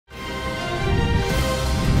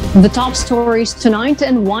The top stories tonight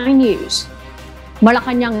in Y News.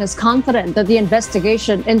 Malacanang is confident that the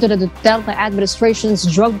investigation into the Duterte administration's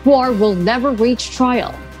drug war will never reach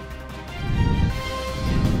trial.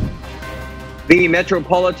 The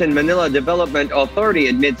Metropolitan Manila Development Authority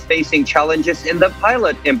admits facing challenges in the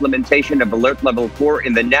pilot implementation of Alert Level 4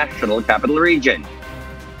 in the National Capital Region.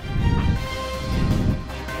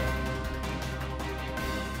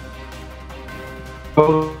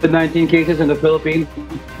 COVID-19 cases in the Philippines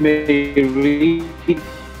may reach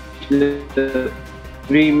the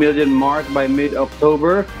 3 million mark by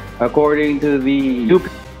mid-October, according to the UNTV.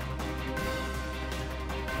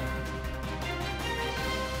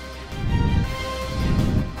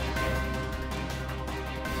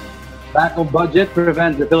 Lack of budget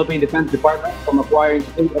prevents the Philippine Defense Department from acquiring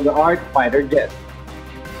state-of-the-art fighter jets.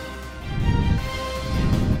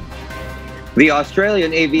 The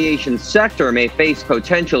Australian aviation sector may face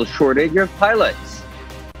potential shortage of pilots.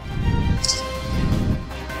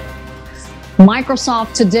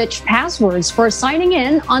 Microsoft to ditch passwords for signing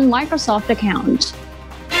in on Microsoft account.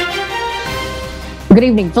 Good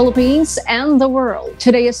evening, Philippines and the world.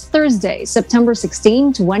 Today is Thursday, September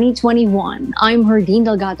 16, 2021. I'm Herdine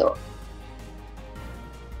Delgado.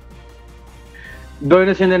 Join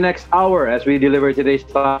us in the next hour as we deliver today's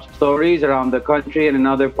top stories around the country and in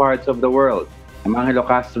other parts of the world. I'm Angelo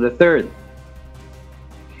Castro III.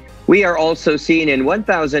 We are also seen in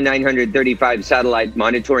 1,935 satellite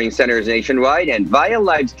monitoring centers nationwide and via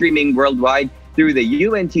live streaming worldwide through the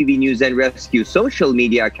UNTV News and Rescue social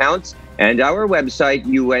media accounts and our website,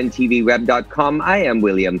 untvweb.com. I am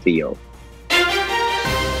William Theo.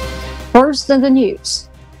 First in the news.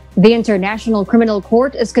 The International Criminal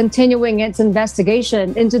Court is continuing its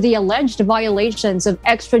investigation into the alleged violations of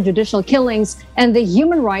extrajudicial killings and the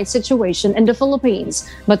human rights situation in the Philippines.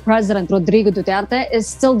 But President Rodrigo Duterte is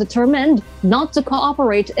still determined not to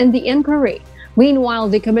cooperate in the inquiry. Meanwhile,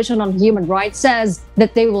 the Commission on Human Rights says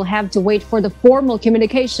that they will have to wait for the formal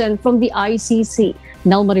communication from the ICC.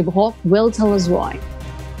 Nel Maribuhok will tell us why.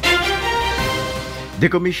 The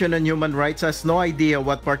Commission on Human Rights has no idea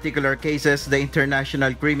what particular cases the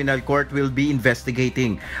International Criminal Court will be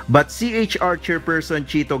investigating. But CHR Chairperson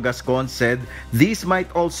Chito Gascon said these might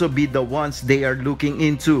also be the ones they are looking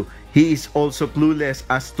into. He is also clueless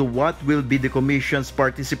as to what will be the Commission's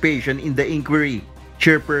participation in the inquiry.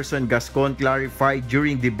 Chairperson Gascon clarified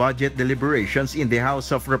during the budget deliberations in the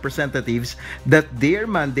House of Representatives that their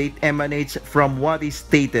mandate emanates from what is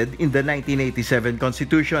stated in the 1987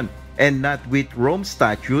 Constitution and not with Rome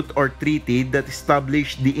Statute or treaty that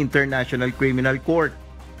established the International Criminal Court.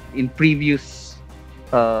 In previous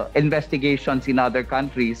investigations in other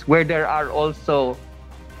countries where there are also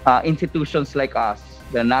institutions like us,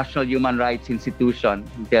 the National Human Rights Institution,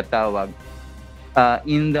 tinatawag,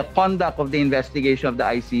 in the conduct of the investigation of the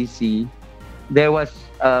ICC, there was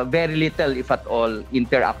very little, if at all,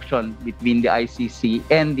 interaction between the ICC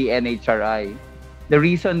and the NHRI. The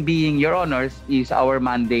reason being, Your Honors, is our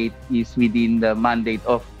mandate is within the mandate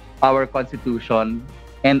of our Constitution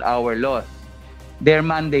and our laws. Their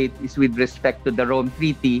mandate is with respect to the Rome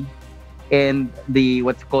Treaty and the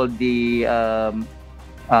what's called the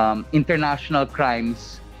international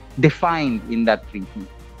crimes defined in that treaty.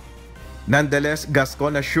 Nonetheless,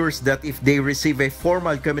 Gascon assures that if they receive a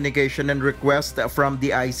formal communication and request from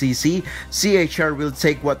the ICC, CHR will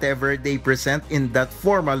take whatever they present in that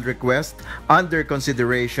formal request under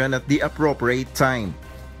consideration at the appropriate time.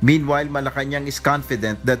 Meanwhile, Malacanang is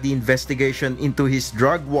confident that the investigation into his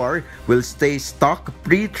drug war will stay stuck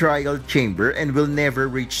pre-trial chamber and will never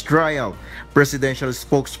reach trial. Presidential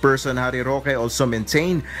spokesperson Harry Roque also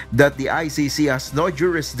maintained that the ICC has no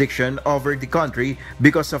jurisdiction over the country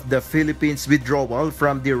because of the Philippines' withdrawal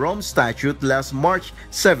from the Rome Statute last March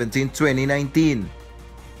 17, 2019.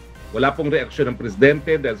 Wala pong reaksyon ng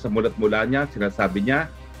presidente dahil sa mulat-mula niya, sinasabi niya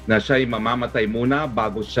na siya ay mamamatay muna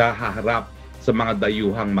bago siya haharap sa mga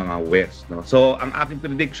dayuhang mga West. No? So, ang aking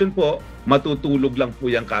prediction po, matutulog lang po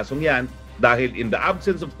yung kasong yan dahil in the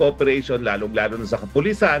absence of cooperation, lalong-lalo na sa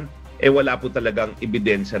kapulisan, wala po talagang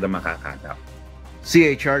ebidensya na makakanap.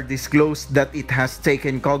 CHR disclosed that it has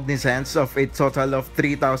taken cognizance of a total of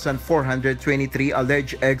 3,423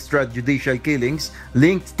 alleged extrajudicial killings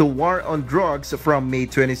linked to war on drugs from May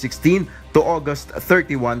 2016 to August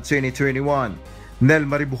 31, 2021. Nel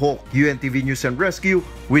Maribuhok, UNTV News and Rescue.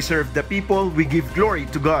 We serve the people, we give glory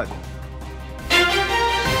to God.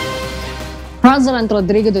 President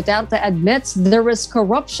Rodrigo Duterte admits there is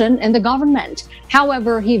corruption in the government.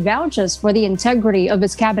 However, he vouches for the integrity of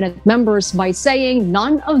his cabinet members by saying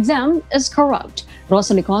none of them is corrupt.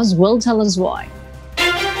 Rosalie Cos will tell us why.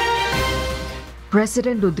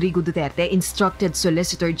 President Rodrigo Duterte instructed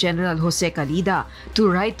Solicitor General Jose Calida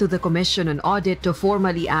to write to the Commission on Audit to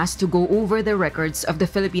formally ask to go over the records of the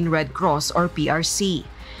Philippine Red Cross or PRC.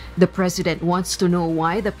 The president wants to know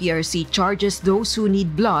why the PRC charges those who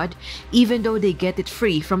need blood even though they get it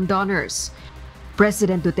free from donors.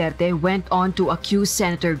 President Duterte went on to accuse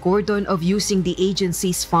Senator Gordon of using the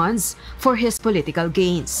agency's funds for his political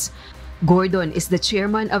gains. Gordon is the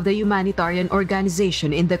chairman of the humanitarian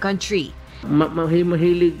organization in the country.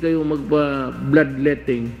 Mahilig kayo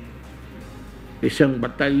magpa-bloodletting. Isang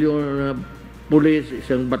batalyon na pulis,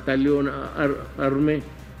 isang batalyon na army.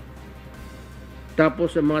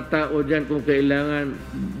 Tapos ang mga tao dyan kung kailangan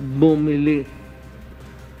bumili.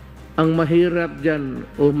 Ang mahirap dyan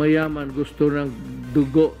o mayaman gusto ng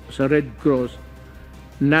dugo sa Red Cross,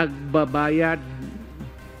 nagbabayad.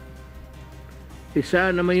 Isa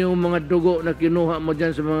naman yung mga dugo na kinuha mo dyan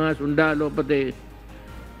sa mga sundalo, pati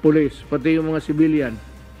pulis, pati yung mga civilian.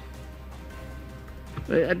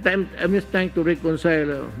 I'm just trying to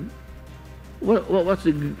reconcile. What's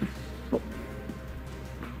the...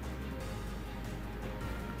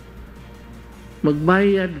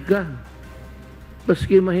 Magbayad ka.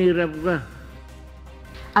 Paski mahirap ka.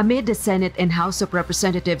 Amid the Senate and House of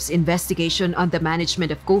Representatives investigation on the management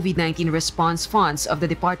of COVID-19 response funds of the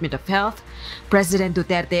Department of Health, President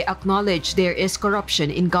Duterte acknowledged there is corruption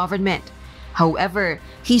in government. However,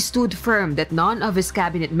 he stood firm that none of his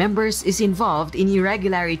cabinet members is involved in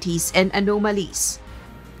irregularities and anomalies.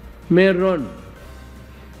 Meron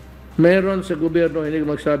sa gobyerno, hindi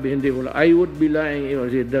magsabi hindi wala. I would be lying if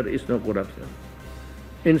I said there is no corruption.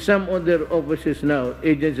 In some other offices now,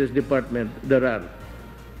 agencies, department, there are.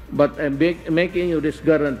 But I'm making you this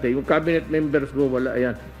guarantee. Yung cabinet members ko, wala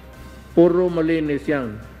yan. Puro malinis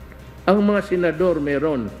yan. Ang mga senador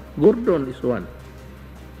meron. Gordon is one.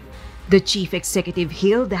 The chief executive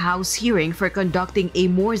hailed the House hearing for conducting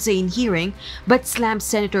a more sane hearing, but slammed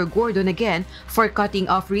Senator Gordon again for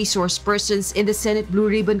cutting off resource persons in the Senate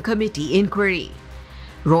Blue Ribbon Committee inquiry.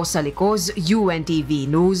 Rosa Licoz,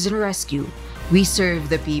 UNTV News and Rescue. We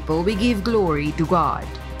serve the people, we give glory to God.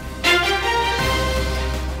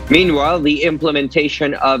 Meanwhile, the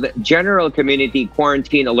implementation of General Community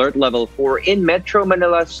Quarantine Alert Level 4 in Metro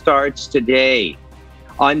Manila starts today.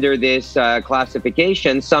 Under this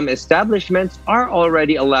classification, some establishments are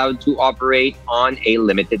already allowed to operate on a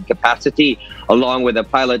limited capacity. Along with the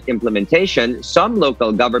pilot implementation, some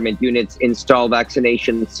local government units install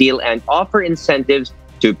vaccination seal and offer incentives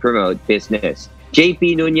to promote business.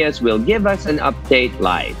 JP Nunez will give us an update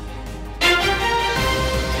live.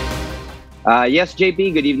 Yes,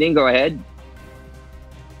 JP, good evening. Go ahead.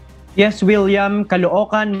 Yes, William,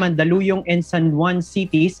 Caloocan, Mandaluyong, and San Juan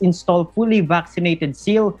cities install fully vaccinated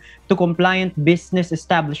seal to compliant business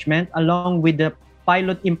establishment along with the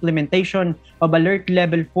pilot implementation of Alert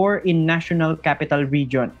Level 4 in National Capital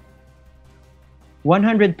Region.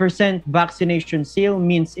 100% vaccination seal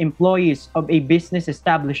means employees of a business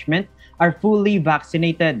establishment are fully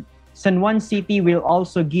vaccinated. San Juan City will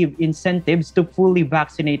also give incentives to fully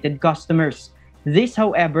vaccinated customers. This,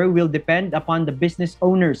 however, will depend upon the business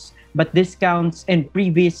owners, but discounts and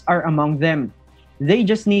freebies are among them. They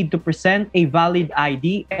just need to present a valid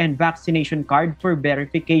ID and vaccination card for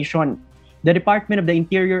verification. The Department of the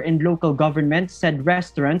Interior and Local Government said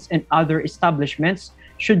restaurants and other establishments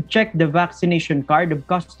should check the vaccination card of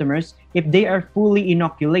customers if they are fully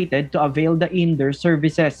inoculated to avail the indoor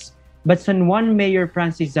services. But San Juan Mayor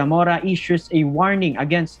Francis Zamora issues a warning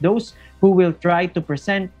against those who will try to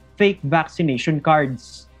present fake vaccination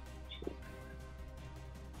cards.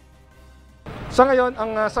 Sa ngayon,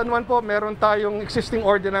 ang San Juan po, meron tayong existing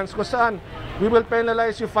ordinance kung saan we will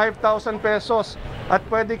penalize you 5,000 pesos at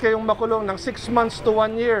pwede kayong makulong ng 6 months to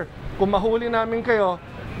 1 year kung mahuli namin kayo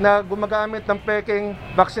na gumagamit ng peking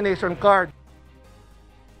vaccination card.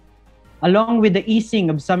 Along with the easing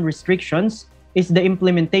of some restrictions is the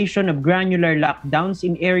implementation of granular lockdowns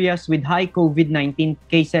in areas with high COVID-19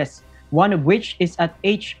 cases, one of which is at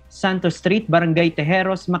H. Santos Street, Barangay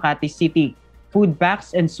Tejeros, Makati City. Food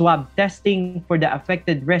packs and swab testing for the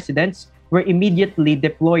affected residents were immediately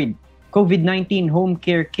deployed. COVID-19 home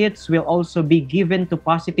care kits will also be given to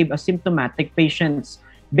positive asymptomatic patients.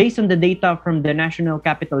 Based on the data from the National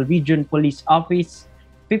Capital Region Police Office,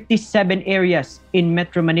 57 areas in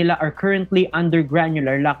Metro Manila are currently under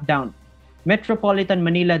granular lockdown. Metropolitan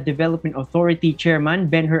Manila Development Authority Chairman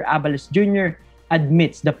Benher Abalos Jr.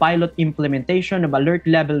 admits the pilot implementation of alert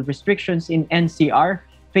level restrictions in NCR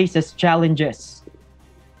faces challenges.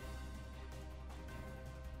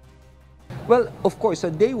 Well, of course, sa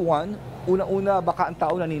day one, una-una baka ang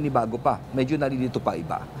tao naninibago pa. Medyo nalilito pa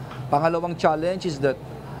iba. Pangalawang challenge is that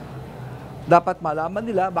Dapat malaman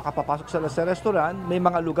nila, baka papasok sila sa restaurant, may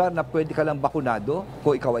mga lugar na pwede ka lang bakunado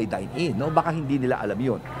kung ikaw ay dine-in. No? Baka hindi nila alam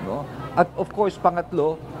yun. No? At of course,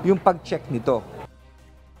 pangatlo, yung pag-check nito.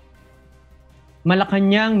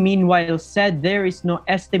 Malacanang, meanwhile, said there is no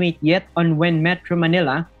estimate yet on when Metro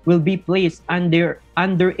Manila will be placed under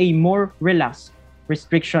a more relaxed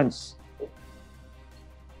restrictions.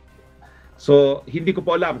 So, hindi ko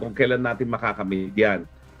po alam kung kailan natin makakamit yan.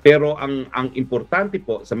 Pero ang importante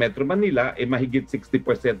po sa Metro Manila, mahigit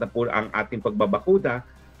 60% na po ang ating pagbabakuna.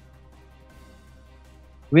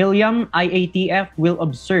 William, IATF will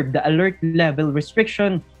observe the alert level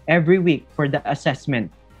restriction every week for the assessment.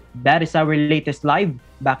 That is our latest live.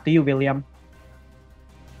 Back to you, William.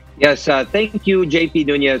 Yes, thank you, JP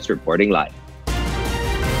Nunez, reporting live.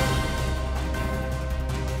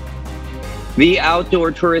 The outdoor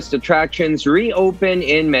tourist attractions reopen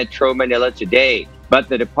in Metro Manila today,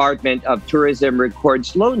 but the Department of Tourism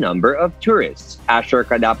records low number of tourists. Asher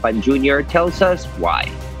Kadapan Jr. tells us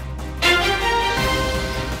why.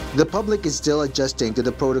 The public is still adjusting to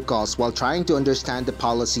the protocols while trying to understand the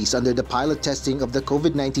policies under the pilot testing of the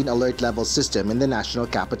COVID-19 alert level system in the National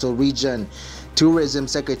Capital Region. Tourism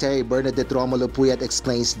Secretary Bernadette Romulo Puyat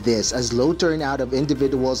explains this as low turnout of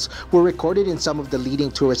individuals were recorded in some of the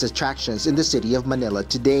leading tourist attractions in the city of Manila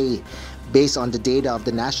today. Based on the data of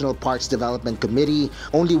the National Parks Development Committee,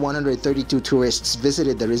 only 132 tourists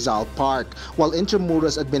visited the Rizal Park, while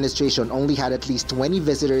Intramuros administration only had at least 20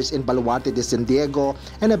 visitors in Baluarte de San Diego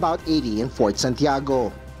and about 80 in Fort Santiago.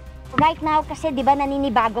 Right now, kasi di ba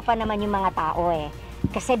naninibago pa naman yung mga tao eh.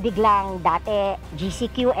 Kasi biglang dati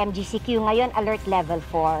GCQ, MGCQ, ngayon alert level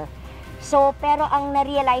 4. So, pero ang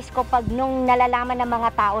na-realize ko pag nung nalalaman ng mga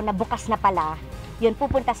tao na bukas na pala, yun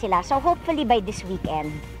pupunta sila. So hopefully by this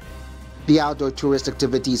weekend. The outdoor tourist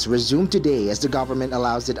activities resume today as the government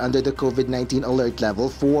allows it under the COVID-19 alert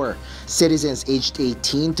level 4. Citizens aged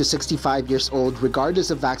 18 to 65 years old,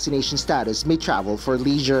 regardless of vaccination status, may travel for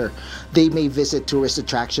leisure. They may visit tourist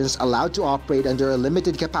attractions allowed to operate under a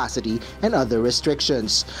limited capacity and other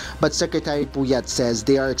restrictions. But Secretary Puyat says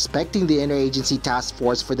they are expecting the Interagency Task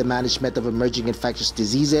Force for the Management of Emerging Infectious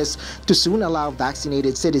Diseases to soon allow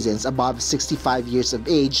vaccinated citizens above 65 years of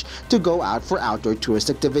age to go out for outdoor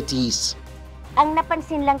tourist activities. Ang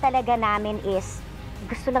napansin lang talaga namin is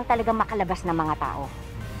gusto lang talaga makalabas ng mga tao.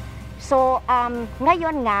 So,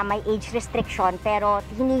 ngayon nga may age restriction pero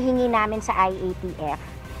hinihingi namin sa IATF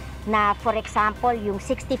na for example yung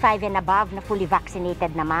 65 and above na fully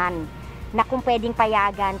vaccinated naman na kung pwedeng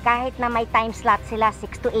payagan kahit na may time slot sila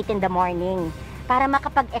 6 to 8 in the morning para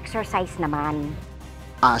makapag-exercise naman.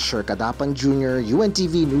 Asher Kadapan Jr.,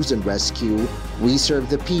 UNTV News and Rescue. We serve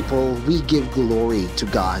the people, we give glory to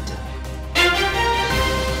God.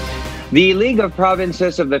 The League of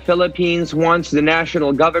Provinces of the Philippines wants the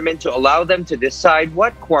national government to allow them to decide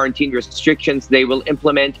what quarantine restrictions they will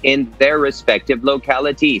implement in their respective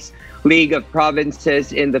localities. League of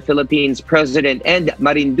Provinces in the Philippines President and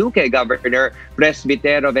Marinduque Governor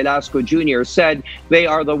Presbitero Velasco Jr. said they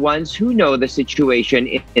are the ones who know the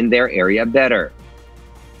situation in their area better.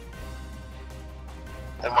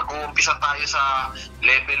 Kung mag-uumpisa tayo sa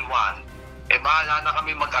level 1, bahala na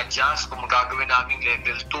kami mag-adjust kung magagawin namin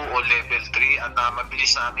level 2 o level 3 at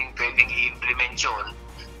mabilis namin pwedeng i-implement yun.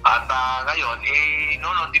 At ngayon,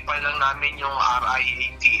 notify lang namin yung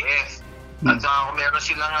RIATF. At kung meron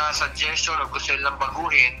silang suggestion o gusto silang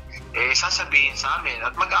baguhin, sasabihin sa amin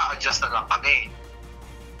at mag-a-adjust na lang kami.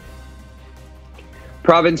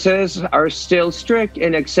 Provinces are still strict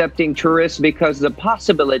in accepting tourists because the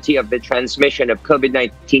possibility of the transmission of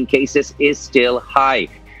COVID-19 cases is still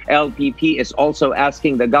high. LPP is also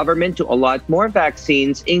asking the government to allot more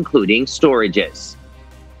vaccines, including storages.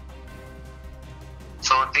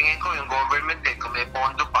 So tingin ko yung government kung may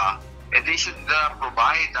pondo pa, they should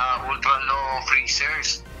provide ultra-low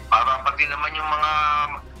freezers para pati naman yung mga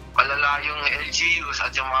malalayong LGUs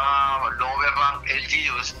at yung mga lower rank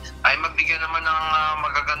LGUs ay magbigyan naman ng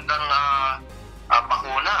magagandang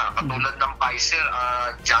bakuna katulad ng Pfizer,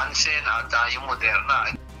 Janssen at yung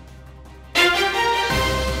Moderna.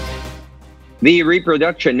 The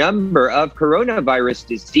reproduction number of coronavirus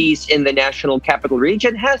disease in the National Capital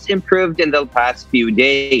Region has improved in the past few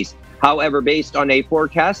days. However, based on a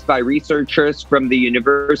forecast by researchers from the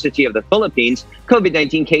University of the Philippines,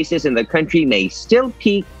 COVID-19 cases in the country may still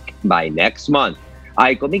peak by next month.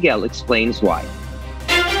 Aiko Miguel explains why.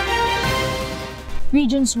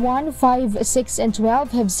 Regions 1, 5, 6, and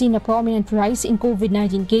 12 have seen a prominent rise in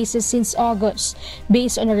COVID-19 cases since August,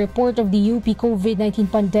 based on a report of the UP COVID-19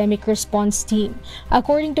 Pandemic Response Team.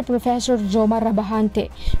 According to Professor Joma Rabahante,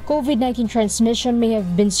 COVID-19 transmission may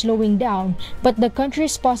have been slowing down, but the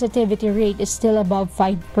country's positivity rate is still above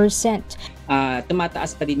 5%.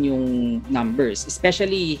 Tumataas pa din yung numbers,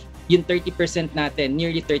 especially yung 30% natin,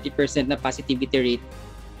 nearly 30% na positivity rate.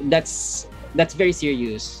 That's very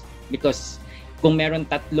serious because kung meron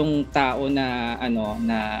 3 tao na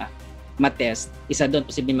na matest, isa doon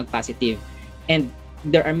posibleng mag-positive. And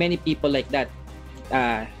there are many people like that,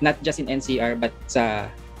 not just in NCR but sa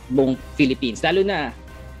buong Philippines. Lalo na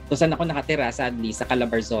kung saan ako nakatira, sadly, sa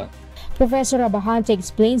Calabarzon. Professor Abahante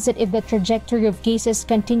explains that if the trajectory of cases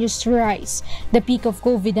continues to rise, the peak of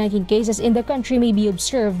COVID-19 cases in the country may be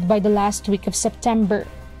observed by the last week of September.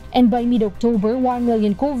 And by mid-October, 1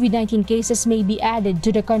 million COVID-19 cases may be added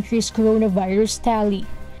to the country's coronavirus tally.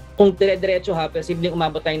 Kung dire-diretso ha, posibleng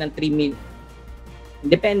umabot tayo ng 3 million.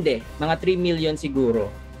 Depende, mga 3 million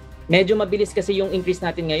siguro. Medyo mabilis kasi yung increase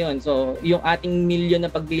natin ngayon. So, yung ating million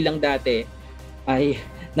na pagbilang dati ay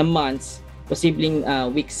na months, posibleng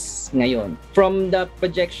weeks ngayon. From the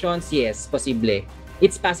projections, yes, posible.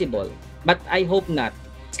 It's possible. But I hope not.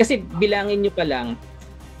 Kasi bilangin nyo pa lang,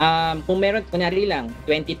 kung meron, kunyari lang,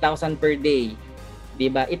 20,000 per day,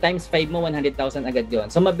 diba? I-times 5 mo, 100,000 agad yon.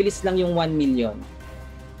 So, mabilis lang yung 1 million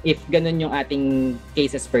if ganun yung ating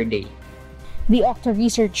cases per day. The Octa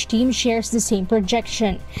research team shares the same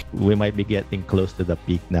projection. We might be getting close to the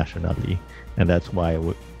peak nationally, and that's why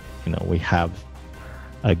we have,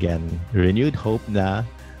 again, renewed hope na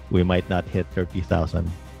we might not hit 30,000.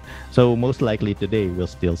 So most likely today we'll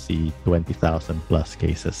still see 20,000 plus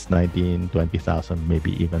cases, 19, 20,000,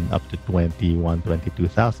 maybe even up to 21,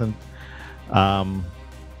 22,000.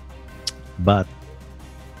 But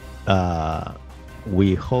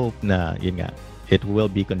we hope na yun nga, it will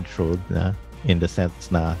be controlled na, in the sense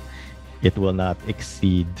na it will not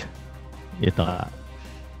exceed the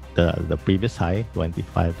previous high,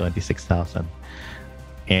 25, 26,000.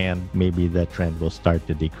 And maybe the trend will start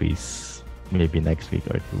to decrease maybe next week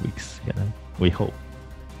or 2 weeks. We hope.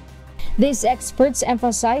 These experts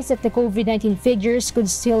emphasize that the COVID-19 figures could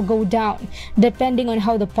still go down, depending on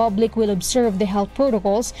how the public will observe the health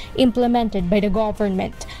protocols implemented by the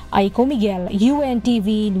government. Aiko Miguel,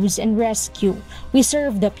 UNTV News and Rescue. We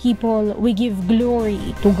serve the people, we give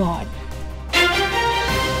glory to God.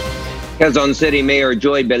 Quezon City Mayor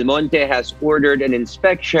Joy Belmonte has ordered an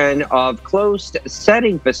inspection of closed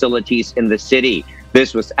setting facilities in the city.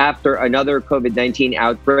 This was after another COVID-19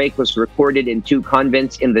 outbreak was recorded in 2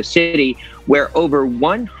 convents in the city, where over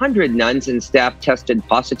 100 nuns and staff tested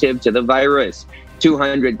positive to the virus.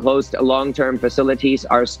 200 closed long-term facilities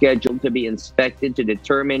are scheduled to be inspected to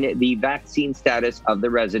determine the vaccine status of the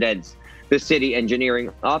residents. The City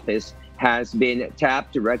Engineering Office has been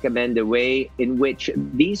tapped to recommend a way in which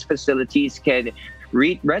these facilities can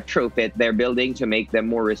retrofit their building to make them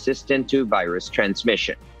more resistant to virus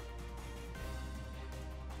transmission.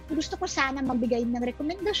 Gusto ko sana magbigay ng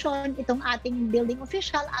rekomendasyon itong ating building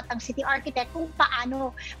official at ang city architect kung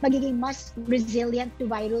paano magiging mas resilient to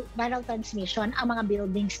viral transmission ang mga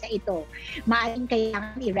buildings na ito. Maaaring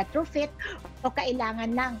kailangan i-retrofit o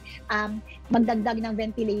kailangan lang magdagdag ng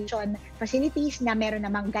ventilation facilities na meron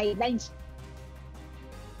namang guidelines.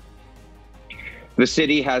 The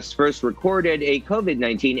city has first recorded a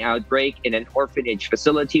COVID-19 outbreak in an orphanage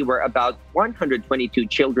facility where about 122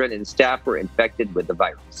 children and staff were infected with the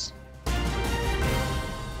virus.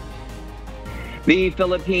 The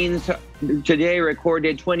Philippines today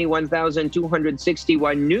recorded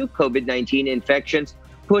 21,261 new COVID-19 infections,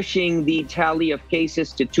 pushing the tally of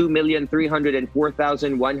cases to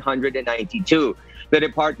 2,304,192. The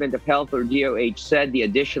Department of Health, or DOH, said the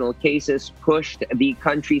additional cases pushed the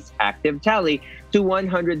country's active tally to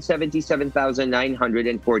 177,946.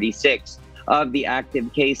 Of the active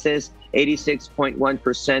cases, 86.1%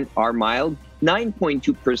 are mild,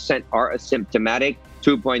 9.2% are asymptomatic,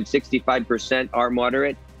 2.65% are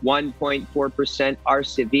moderate, 1.4% are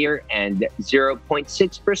severe, and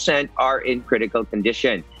 0.6% are in critical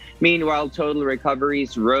condition. Meanwhile, total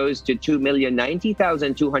recoveries rose to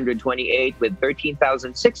 2,090,228 with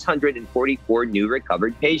 13,644 new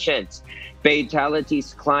recovered patients.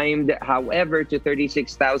 Fatalities climbed, however, to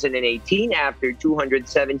 36,018 after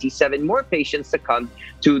 277 more patients succumbed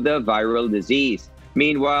to the viral disease.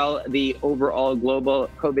 Meanwhile, the overall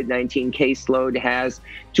global COVID-19 caseload has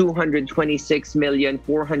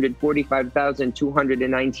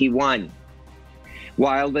 226,445,291.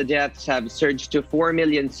 while the deaths have surged to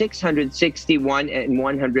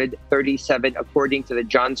 4,661,137, according to the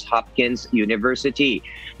Johns Hopkins University.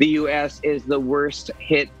 The U.S. is the worst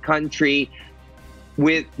hit country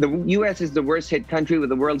with the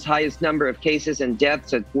world's highest number of cases and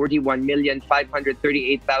deaths at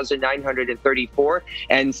 41,538,934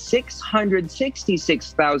 and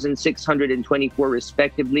 666,624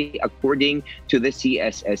 respectively, according to the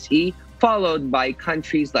CSSE, followed by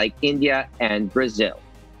countries like India and Brazil.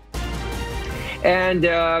 And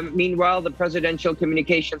meanwhile, the Presidential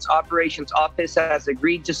Communications Operations Office has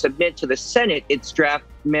agreed to submit to the Senate its draft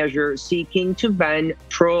measure seeking to ban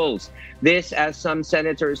trolls. This as some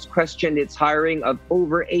senators questioned its hiring of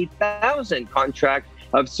over 8,000 contract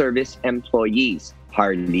of service employees.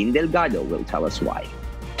 Harleen Delgado will tell us why.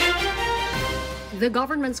 The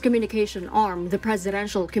government's communication arm, the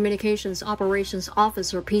Presidential Communications Operations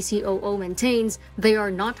Office, or PCOO, maintains they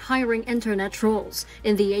are not hiring internet trolls.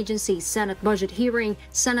 In the agency's Senate budget hearing,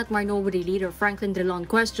 Senate Minority Leader Franklin Drilon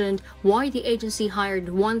questioned why the agency hired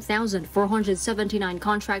 1,479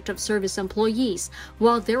 contract of service employees,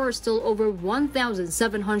 while there are still over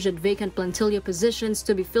 1,700 vacant plantilla positions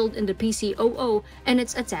to be filled in the PCOO and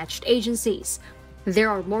its attached agencies.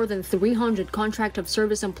 There are more than 300 contract of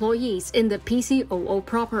service employees in the PCOO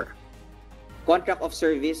proper. Contract of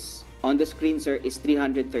service on the screen, sir, is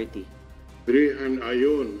 330. 300,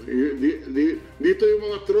 ayun. Dito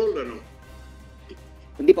yung mga troll, ano?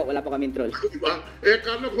 Hindi po, wala po kaming troll. Diba?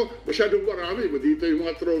 Kala ko masyadong marami. Dito yung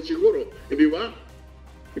mga troll siguro. Hindi ba?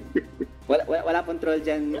 Wala pong troll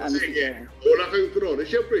dyan. Sige, wala kayong troll.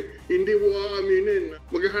 Siyempre, hindi mo aaminin.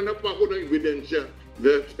 Maghahanap pa ako ng ebidensya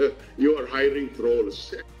that you are hiring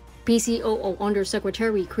trolls. PCOO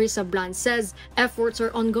Undersecretary Chris Ablan says efforts are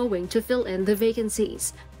ongoing to fill in the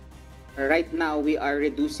vacancies. Right now, we are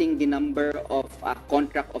reducing the number of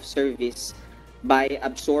contract of service by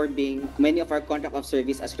absorbing many of our contract of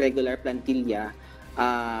service as regular plantilla.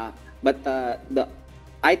 But the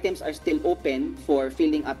items are still open for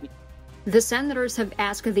filling up. The senators have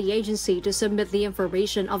asked the agency to submit the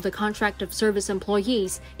information of the contract of service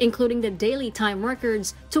employees, including the daily time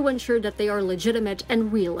records, to ensure that they are legitimate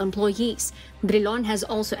and real employees. Drilon has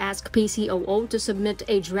also asked PCOO to submit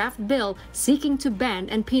a draft bill seeking to ban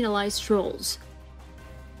and penalize trolls.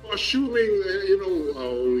 Assuming,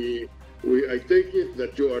 I take it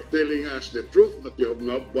that you are telling us the truth, that you have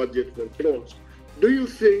not budget for trolls. Do you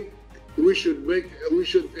think we should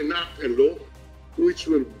enact a law which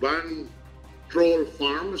will ban troll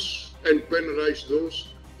farms and penalize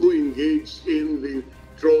those who engage in the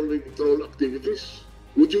troll activities?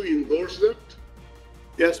 Would you endorse that?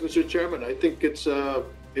 Yes, Mr. Chairman. I think it's a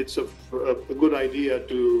good idea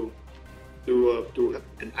to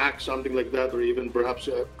enact something like that, or even perhaps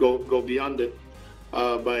go beyond it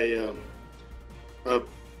by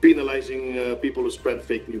penalizing people who spread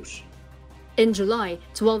fake news. In July,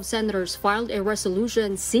 12 senators filed a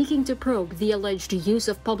resolution seeking to probe the alleged use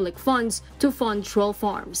of public funds to fund troll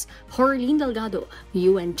farms. Harleen Delgado,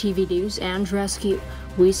 UNTV News and Rescue.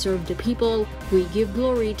 We serve the people, we give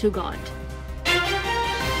glory to God.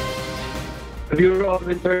 The Bureau of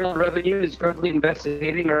Internal Revenue is currently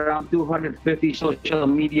investigating around 250 social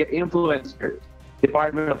media influencers.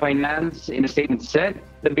 Department of Finance, in a statement, said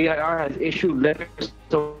the BIR has issued letters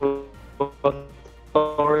to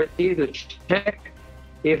authority to check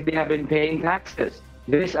if they have been paying taxes.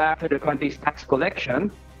 This after the country's tax collection.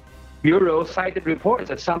 Bureau cited reports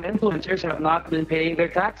that some influencers have not been paying their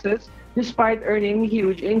taxes despite earning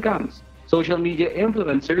huge incomes. Social media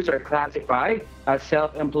influencers are classified as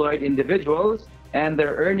self-employed individuals, and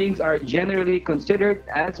their earnings are generally considered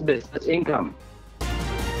as business income.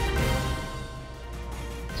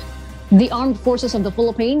 The Armed Forces of the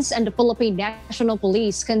Philippines and the Philippine National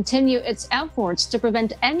Police continue its efforts to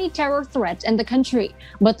prevent any terror threat in the country,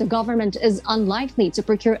 but the government is unlikely to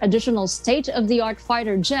procure additional state-of-the-art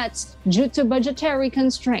fighter jets due to budgetary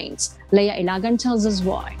constraints. Leia Ilagan tells us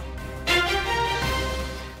why.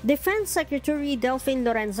 Defense Secretary Delphine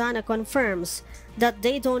Lorenzana confirms that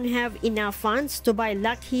they don't have enough funds to buy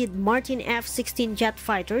Lockheed Martin F-16 jet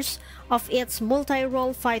fighters of its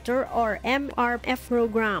multi-role fighter or MRF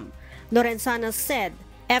program. Lorenzana said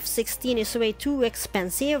F-16 is way too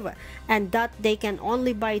expensive and that they can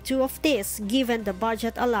only buy 2 of these given the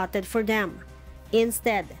budget allotted for them.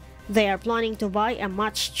 Instead, they are planning to buy a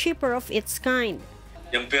much cheaper of its kind.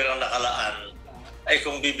 Yung perang nakalaan ay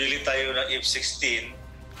kung bibili tayo ng F-16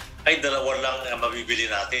 ay 2 lang ang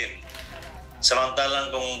mabibili natin.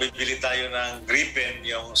 Samantalang kung bibili tayo ng Gripen,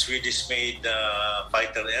 yung Swedish-made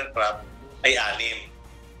fighter aircraft, ay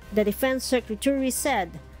 6. The Defense Secretary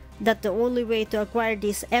said that the only way to acquire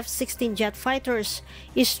these F-16 jet fighters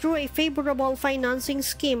is through a favorable financing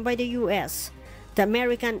scheme by the U.S. The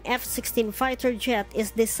American F-16 fighter jet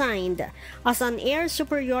is designed as an air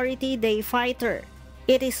superiority day fighter.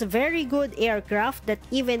 It is a very good aircraft that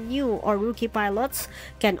even new or rookie pilots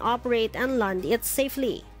can operate and land it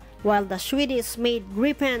safely, while the Swedish-made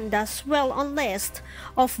Gripen does well on list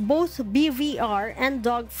of both BVR and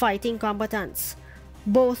dogfighting combatants.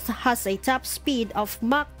 Both has a top speed of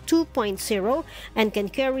Mach 2.0 and can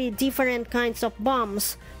carry different kinds of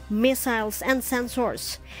bombs, missiles, and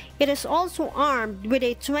sensors. It is also armed with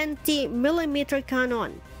a 20mm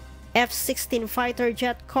cannon. F-16 fighter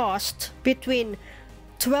jet cost between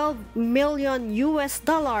 $12 million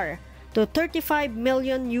to $35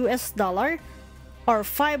 million or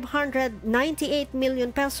 598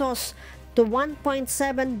 million pesos to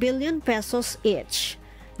 1.7 billion pesos each.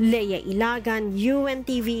 Leia Ilagan,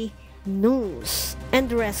 UNTV, News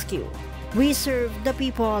and Rescue. We serve the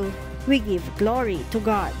people, we give glory to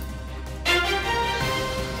God.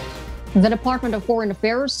 The Department of Foreign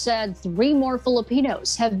Affairs said 3 more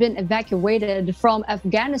Filipinos have been evacuated from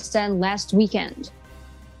Afghanistan last weekend.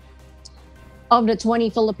 Of the 20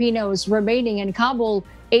 Filipinos remaining in Kabul,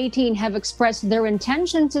 18 have expressed their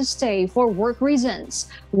intention to stay for work reasons,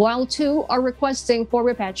 while 2 are requesting for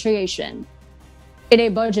repatriation. In a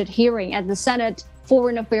budget hearing at the Senate,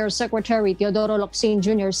 Foreign Affairs Secretary Teodoro Locsin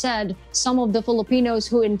Jr. said some of the Filipinos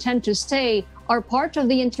who intend to stay are part of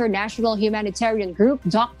the international humanitarian group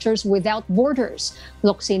Doctors Without Borders.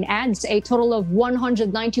 Locsin adds a total of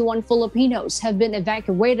 191 Filipinos have been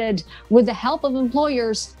evacuated with the help of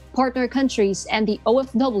employers, partner countries, and the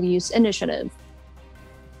OFW's initiative.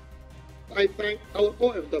 I thank our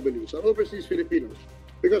OFWs, our overseas Filipinos,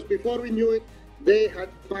 because before we knew it, they had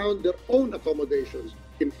found their own accommodations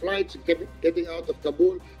in flights getting out of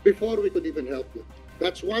Kabul before we could even help them.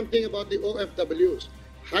 That's one thing about the OFWs,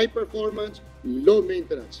 high performance, low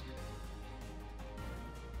maintenance.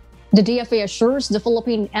 The DFA assures the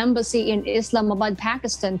Philippine Embassy in Islamabad,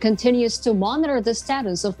 Pakistan continues to monitor the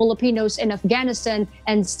status of Filipinos in Afghanistan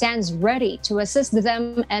and stands ready to assist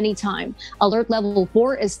them anytime. Alert Level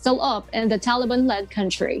 4 is still up in the Taliban-led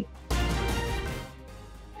country.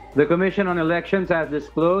 The Commission on Elections has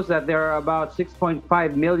disclosed that there are about 6.5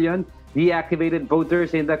 million deactivated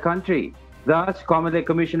voters in the country. Thus, Comelec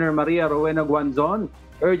Commissioner Maria Rowena Guanzon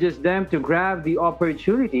urges them to grab the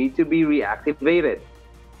opportunity to be reactivated.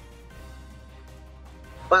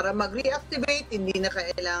 Para mag-reactivate, hindi na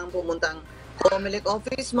kailangan pumuntang Comelec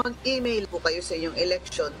office, mag-email po kayo sa inyong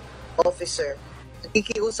election officer.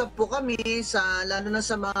 Nakikiusap po kami sa lalo na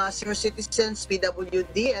sa mga senior citizens,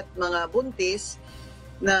 PWD at mga buntis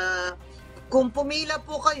na kung pumila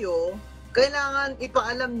po kayo, kailangan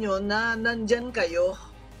ipaalam nyo na nandyan kayo.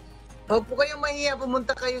 Huwag po kayong mahiya,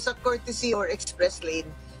 pumunta kayo sa courtesy or express lane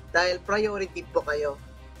dahil priority po kayo.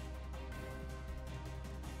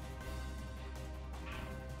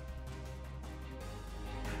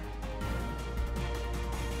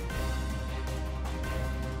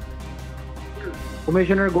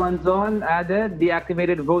 Commissioner Guanzon added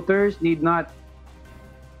deactivated voters need not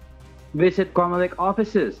visit Comelec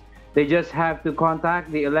offices. They just have to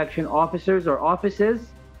contact the election officers or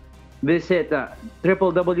offices. Visit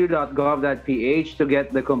www.gov.ph to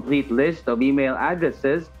get the complete list of email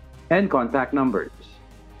addresses and contact numbers.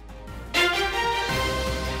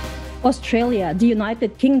 Australia, the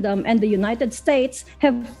United Kingdom, and the United States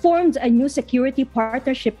have formed a new security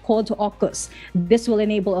partnership called AUKUS. This will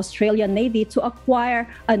enable Australian Navy to acquire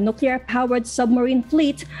a nuclear-powered submarine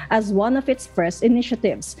fleet as one of its first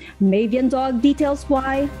initiatives. Mavian Dog details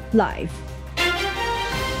why live.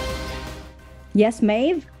 Yes,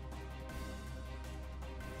 Maeve?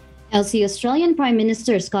 LC Australian Prime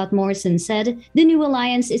Minister Scott Morrison said the new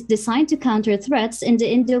alliance is designed to counter threats in the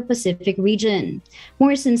Indo-Pacific region.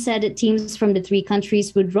 Morrison said that teams from the 3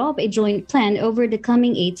 countries would draw up a joint plan over the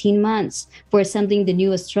coming 18 months for assembling the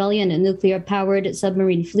new Australian nuclear-powered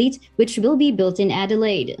submarine fleet, which will be built in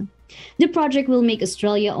Adelaide. The project will make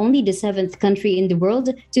Australia only the 7th country in the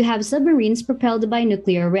world to have submarines propelled by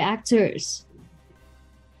nuclear reactors.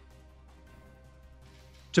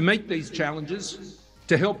 To meet these challenges,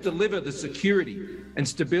 to help deliver the security and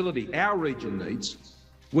stability our region needs,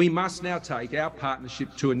 we must now take our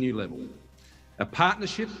partnership to a new level. A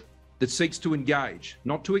partnership that seeks to engage,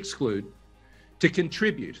 not to exclude, to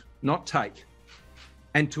contribute, not take,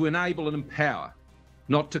 and to enable and empower,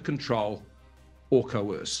 not to control or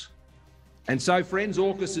coerce. And so, friends,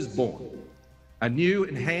 AUKUS is born, a new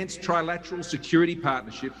enhanced trilateral security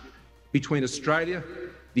partnership between Australia,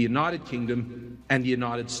 the United Kingdom, and the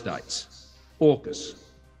United States. AUKUS.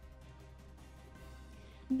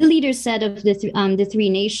 The leader said of the three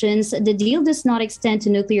nations, the deal does not extend to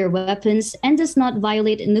nuclear weapons and does not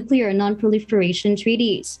violate nuclear non-proliferation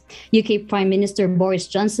treaties. UK Prime Minister Boris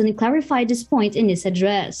Johnson clarified this point in his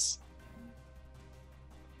address.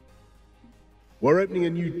 We're opening a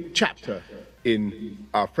new chapter in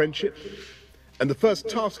our friendship, and the first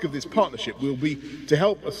task of this partnership will be to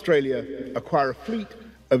help Australia acquire a fleet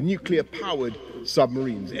of nuclear-powered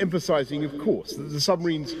submarines, emphasising, of course, that the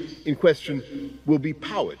submarines in question will be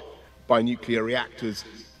powered by nuclear reactors,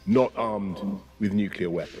 not armed with nuclear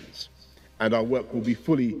weapons. And our work will be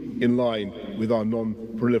fully in line with our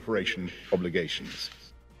non-proliferation obligations.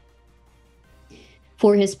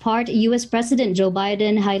 For his part, U.S. President Joe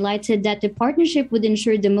Biden highlighted that the partnership would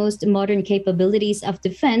ensure the most modern capabilities of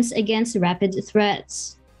defense against rapid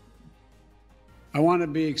threats. I want to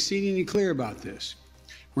be exceedingly clear about this.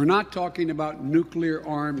 We're not talking about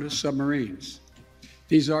nuclear-armed submarines.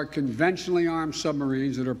 These are conventionally armed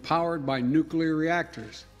submarines that are powered by nuclear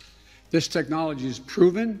reactors. This technology is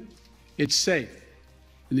proven, it's safe.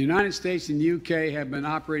 And the United States and the UK have been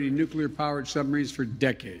operating nuclear-powered submarines for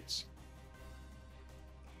decades.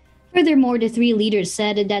 Furthermore, the three leaders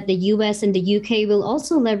said that the US and the UK will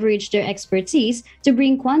also leverage their expertise to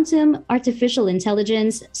bring quantum, artificial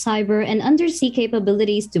intelligence, cyber, and undersea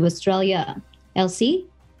capabilities to Australia. Elsie?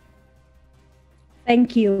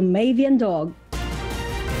 Thank you, Mavian Dog.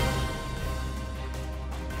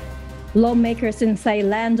 Lawmakers in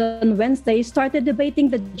Thailand on Wednesday started debating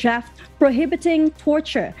the draft prohibiting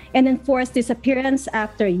torture and enforced disappearance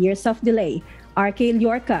after years of delay. RK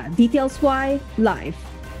Liorca details why live.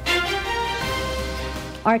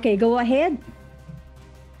 RK, go ahead.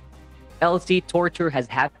 LC torture has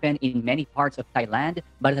happened in many parts of Thailand,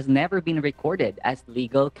 but has never been recorded as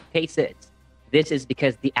legal cases. This is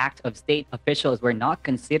because the acts of state officials were not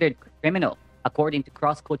considered criminal, according to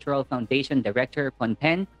Cross-Cultural Foundation Director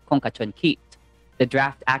Ponpen Kongkachonkit. The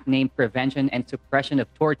draft act named Prevention and Suppression of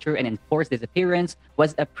Torture and Enforced Disappearance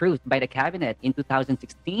was approved by the cabinet in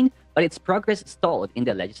 2016, but its progress stalled in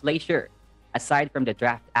the legislature. Aside from the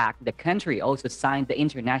draft act, the country also signed the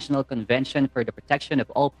International Convention for the Protection of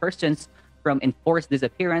All Persons from Enforced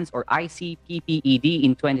Disappearance, or ICPPED,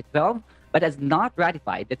 in 2012, but has not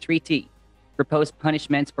ratified the treaty. Proposed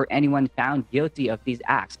punishments for anyone found guilty of these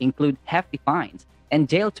acts include hefty fines and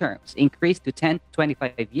jail terms increased to 10 to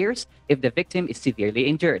 25 years if the victim is severely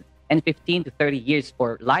injured, and 15 to 30 years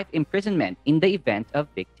for life imprisonment in the event of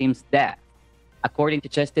victim's death. According to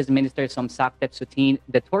Justice Minister Somsaktep Sutin,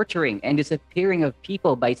 the torturing and disappearing of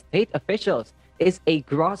people by state officials is a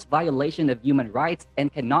gross violation of human rights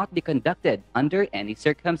and cannot be conducted under any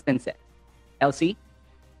circumstances. Elsie?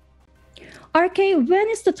 RK, when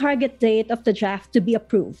is the target date of the draft to be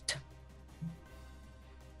approved?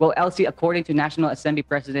 Well, Elsie, according to National Assembly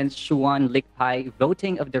President Shuan Likpai,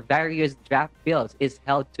 voting of the various draft bills is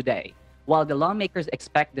held today, while the lawmakers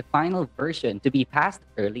expect the final version to be passed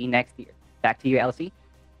early next year. Back to you, Elsie.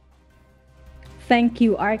 Thank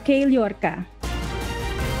you, RK Liorca.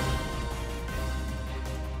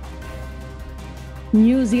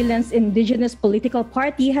 New Zealand's Indigenous political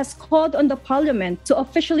party has called on the parliament to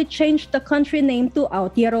officially change the country name to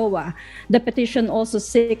Aotearoa. The petition also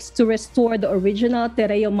seeks to restore the original Te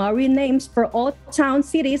Reo Maori names for all town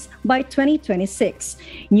cities by 2026.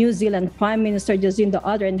 New Zealand Prime Minister Jacinda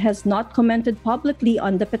Ardern has not commented publicly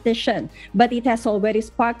on the petition, but it has already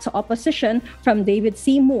sparked opposition from David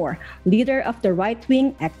Seymour, leader of the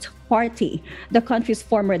right-wing ACT Party. The country's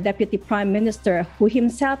former deputy prime minister, who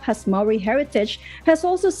himself has Maori heritage, has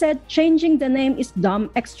also said changing the name is dumb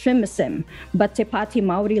extremism. But Te Pāti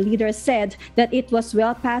Maori leader said that it was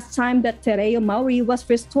well past time that Te Reo Maori was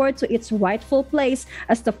restored to its rightful place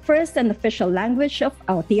as the first and official language of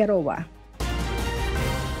Aotearoa.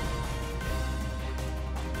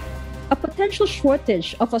 A potential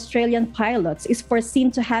shortage of Australian pilots is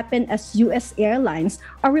foreseen to happen as U.S. airlines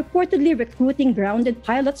are reportedly recruiting grounded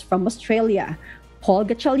pilots from Australia. Paul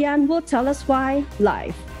Gatchalian will tell us why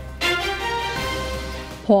live.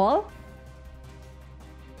 Paul?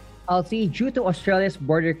 Elsie, due to Australia's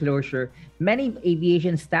border closure, many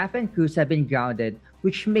aviation staff and crews have been grounded,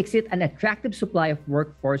 which makes it an attractive supply of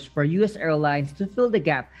workforce for U.S. airlines to fill the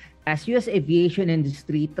gap as U.S. aviation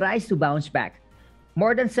industry tries to bounce back.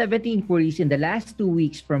 More than 17 inquiries in the last 2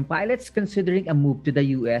 weeks from pilots considering a move to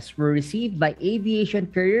the U.S. were received by aviation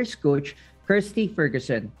careers coach Kirsty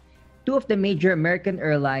Ferguson. Two of the major American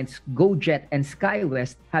airlines, GoJet and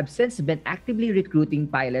SkyWest, have since been actively recruiting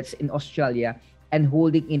pilots in Australia and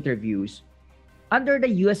holding interviews. Under the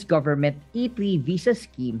U.S. government E-3 visa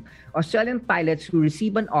scheme, Australian pilots who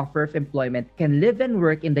receive an offer of employment can live and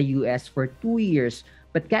work in the U.S. for 2 years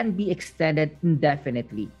but can be extended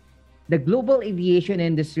indefinitely. The global aviation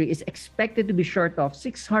industry is expected to be short of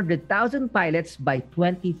 600,000 pilots by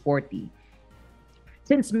 2040.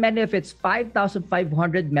 Since many of its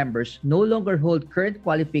 5,500 members no longer hold current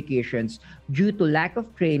qualifications due to lack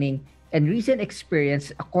of training and recent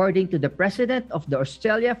experience, according to the president of the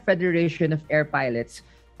Australia Federation of Air Pilots,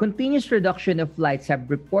 continuous reduction of flights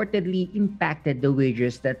have reportedly impacted the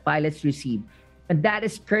wages that pilots receive, and that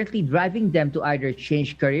is currently driving them to either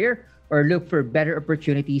change career or look for better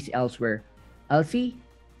opportunities elsewhere. Elsie?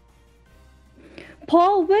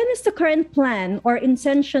 Paul, when is the current plan or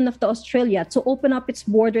intention of the Australia to open up its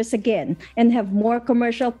borders again and have more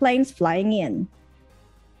commercial planes flying in?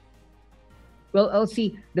 Well,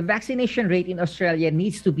 Elsie, the vaccination rate in Australia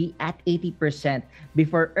needs to be at 80%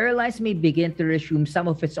 before airlines may begin to resume some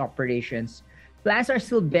of its operations. Plans are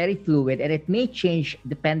still very fluid and it may change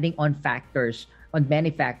depending on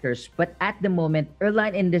many factors. But at the moment,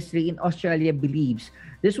 airline industry in Australia believes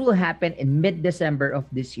this will happen in mid-December of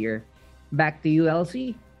this year. Back to you,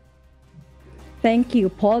 Elsie. Thank you,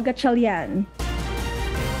 Paul Gatchalian.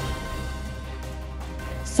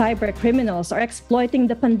 Cyber criminals are exploiting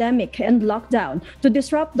the pandemic and lockdown to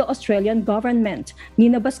disrupt the Australian government.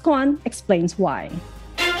 Nina Bascon explains why.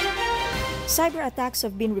 Cyber attacks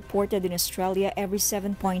have been reported in Australia every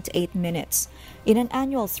 7.8 minutes. In an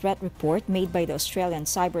annual threat report made by the Australian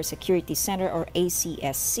Cybersecurity Centre, or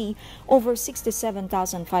ACSC, over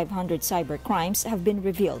 67,500 cyber crimes have been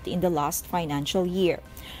revealed in the last financial year.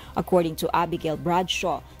 According to Abigail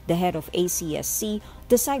Bradshaw, the head of ACSC,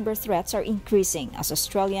 the cyber threats are increasing as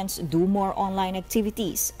Australians do more online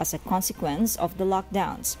activities as a consequence of the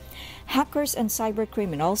lockdowns. Hackers and cyber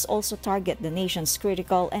criminals also target the nation's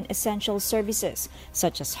critical and essential services,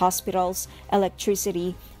 such as hospitals,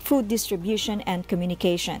 electricity, food distribution, and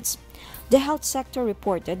communications. The health sector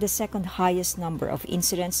reported the second highest number of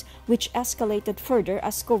incidents, which escalated further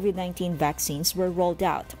as COVID-19 vaccines were rolled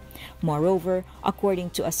out. Moreover,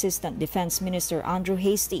 according to Assistant Defense Minister Andrew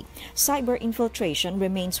Hastie, cyber infiltration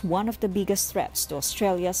remains one of the biggest threats to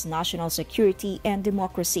Australia's national security and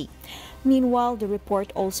democracy. Meanwhile, the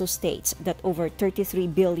report also states that over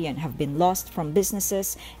 $33 billion have been lost from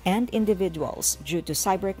businesses and individuals due to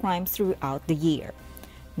cybercrime throughout the year.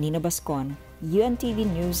 Nina Bascon, UNTV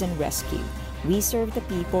News and Rescue. We serve the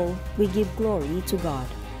people, we give glory to God.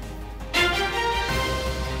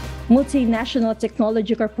 Multinational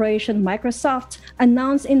technology corporation Microsoft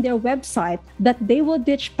announced in their website that they will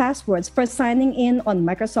ditch passwords for signing in on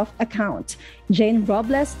Microsoft account. Jane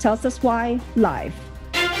Robles tells us why live.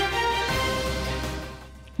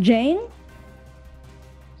 Jane?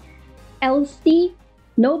 Elsie,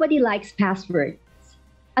 nobody likes passwords.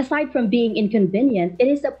 Aside from being inconvenient, it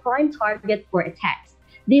is a prime target for attacks.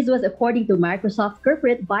 This was according to Microsoft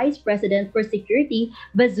Corporate Vice President for Security,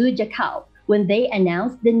 Vasu Jakau, when they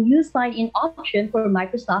announced the new sign-in option for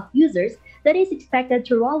Microsoft users that is expected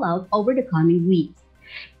to roll out over the coming weeks.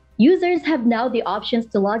 Users have now the options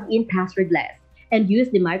to log in passwordless and use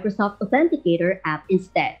the Microsoft Authenticator app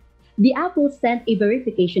instead. The app will send a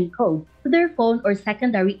verification code to their phone or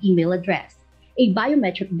secondary email address. A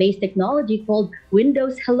biometric-based technology called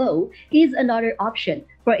Windows Hello is another option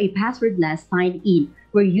for a passwordless sign-in,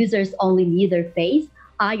 where users only need their face,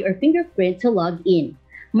 eye, or fingerprint to log in.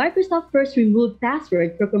 Microsoft first removed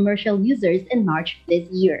password for commercial users in March this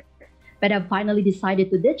year, but have finally decided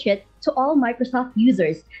to ditch it to all Microsoft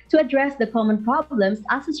users to address the common problems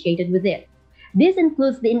associated with it. This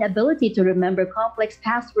includes the inability to remember complex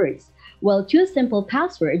passwords, while two simple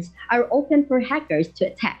passwords are open for hackers to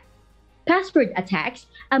attack. Password attacks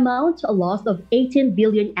amount to a loss of $18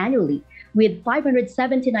 billion annually, with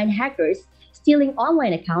 579 hackers stealing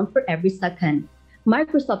online accounts for every second.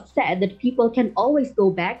 Microsoft said that people can always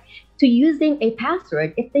go back to using a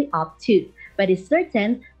password if they opt to, but is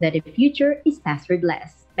certain that the future is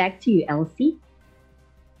passwordless. Back to you, Elsie.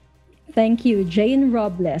 Thank you, Jane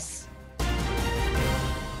Robles.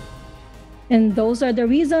 And those are the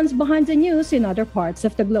reasons behind the news in other parts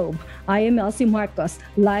of the globe. I am Elsie Marcos,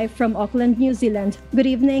 live from Auckland, New Zealand. Good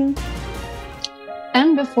evening.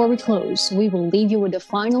 And before we close, we will leave you with the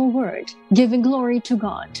final word, giving glory to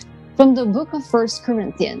God. From the book of 1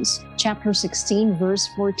 Corinthians, chapter 16, verse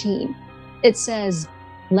 14, it says,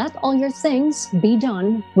 "Let all your things be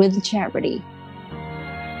done with charity."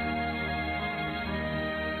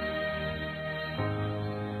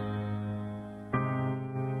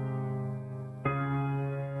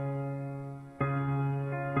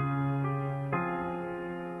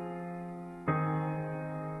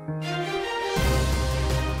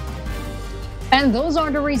 And those are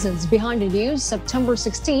the reasons behind the news, September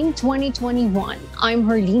 16, 2021. I'm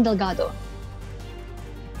Herlene Delgado.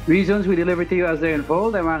 Reasons we deliver to you as they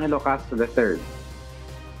unfold. I'm Angelo Castro III.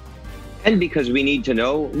 And because we need to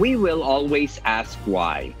know, we will always ask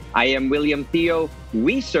why. I am William Theo.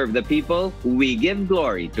 We serve the people. We give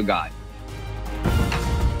glory to God.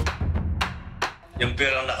 Yung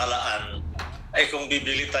perang nakalaan ay kung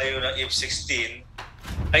bibili tayo ng F-16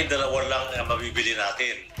 ay dalawa lang ang mabibili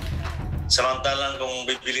natin. Samantalang kung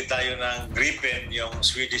bibili tayo ng Gripen, yung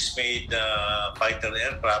Swedish-made fighter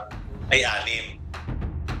aircraft, ay 6.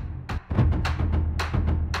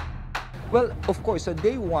 Well, of course, sa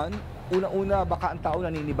day one, una-una baka ang tao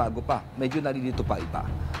naninibago pa. Medyo nalilito pa iba.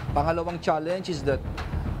 Pangalawang challenge is that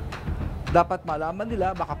dapat malaman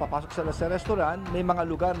nila, baka papasok sila sa restaurant, may mga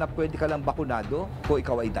lugar na pwede ka lang bakunado kung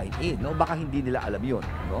ikaw ay dine-in. No? Baka hindi nila alam yun.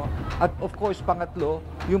 No? At of course, pangatlo,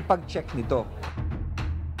 yung pag-check nito.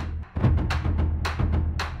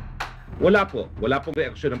 Wala pong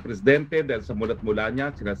reaksyon ng Presidente dahil sa mulat mula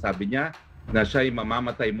niya, sinasabi niya na siya ay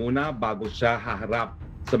mamamatay muna bago siya haharap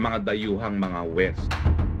sa mga dayuhang mga West.